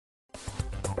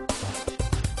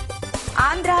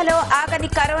ఆంధ్రాలో ఆగని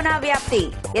కరోనా వ్యాప్తి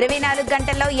 24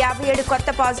 గంటల్లో 57 కొత్త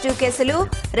పాజిటివ్ కేసులు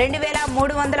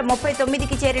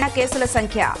 2339కి చేరిన కేసుల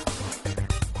సంఖ్య.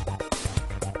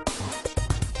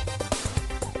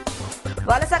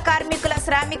 వలస కార్మికుల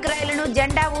శ్రామిక్ రైలును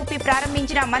జెండా ఊపి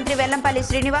ప్రారంభించిన మంత్రి వెల్లంపల్లి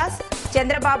శ్రీనివాస్,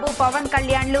 చంద్రబాబు పవన్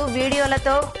కళ్యాణ్లు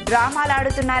వీడియోలతో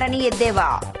డ్రామాలాడుతున్నారని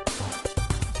ఎద్దేవా.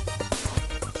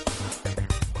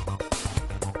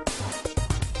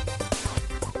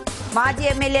 మాజీ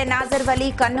ఎమ్మెల్యే నాజర్ వలీ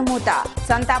కన్నుమూత,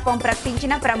 సంతాపం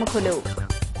ప్రకటించిన ప్రముఖులు.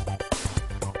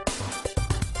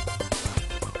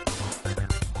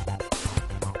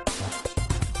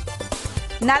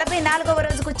 నలభై 44వ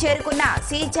రోజుకు చేరుకున్న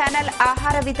సి ఛానల్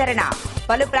ఆహార వితరణ,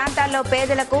 పలు ప్రాంతాల్లో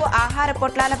పేదలకు ఆహార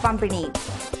పొట్లాల పంపిణీ.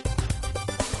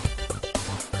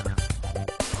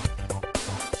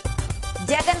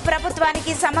 జగన్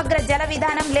ప్రభుత్వానికి సమగ్ర జల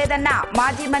విధానం లేదన్న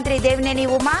మాజీ మంత్రి దేవినేని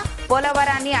ఉమా,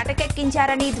 పోలవరాన్ని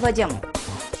అటకెక్కించారని ధ్వజం.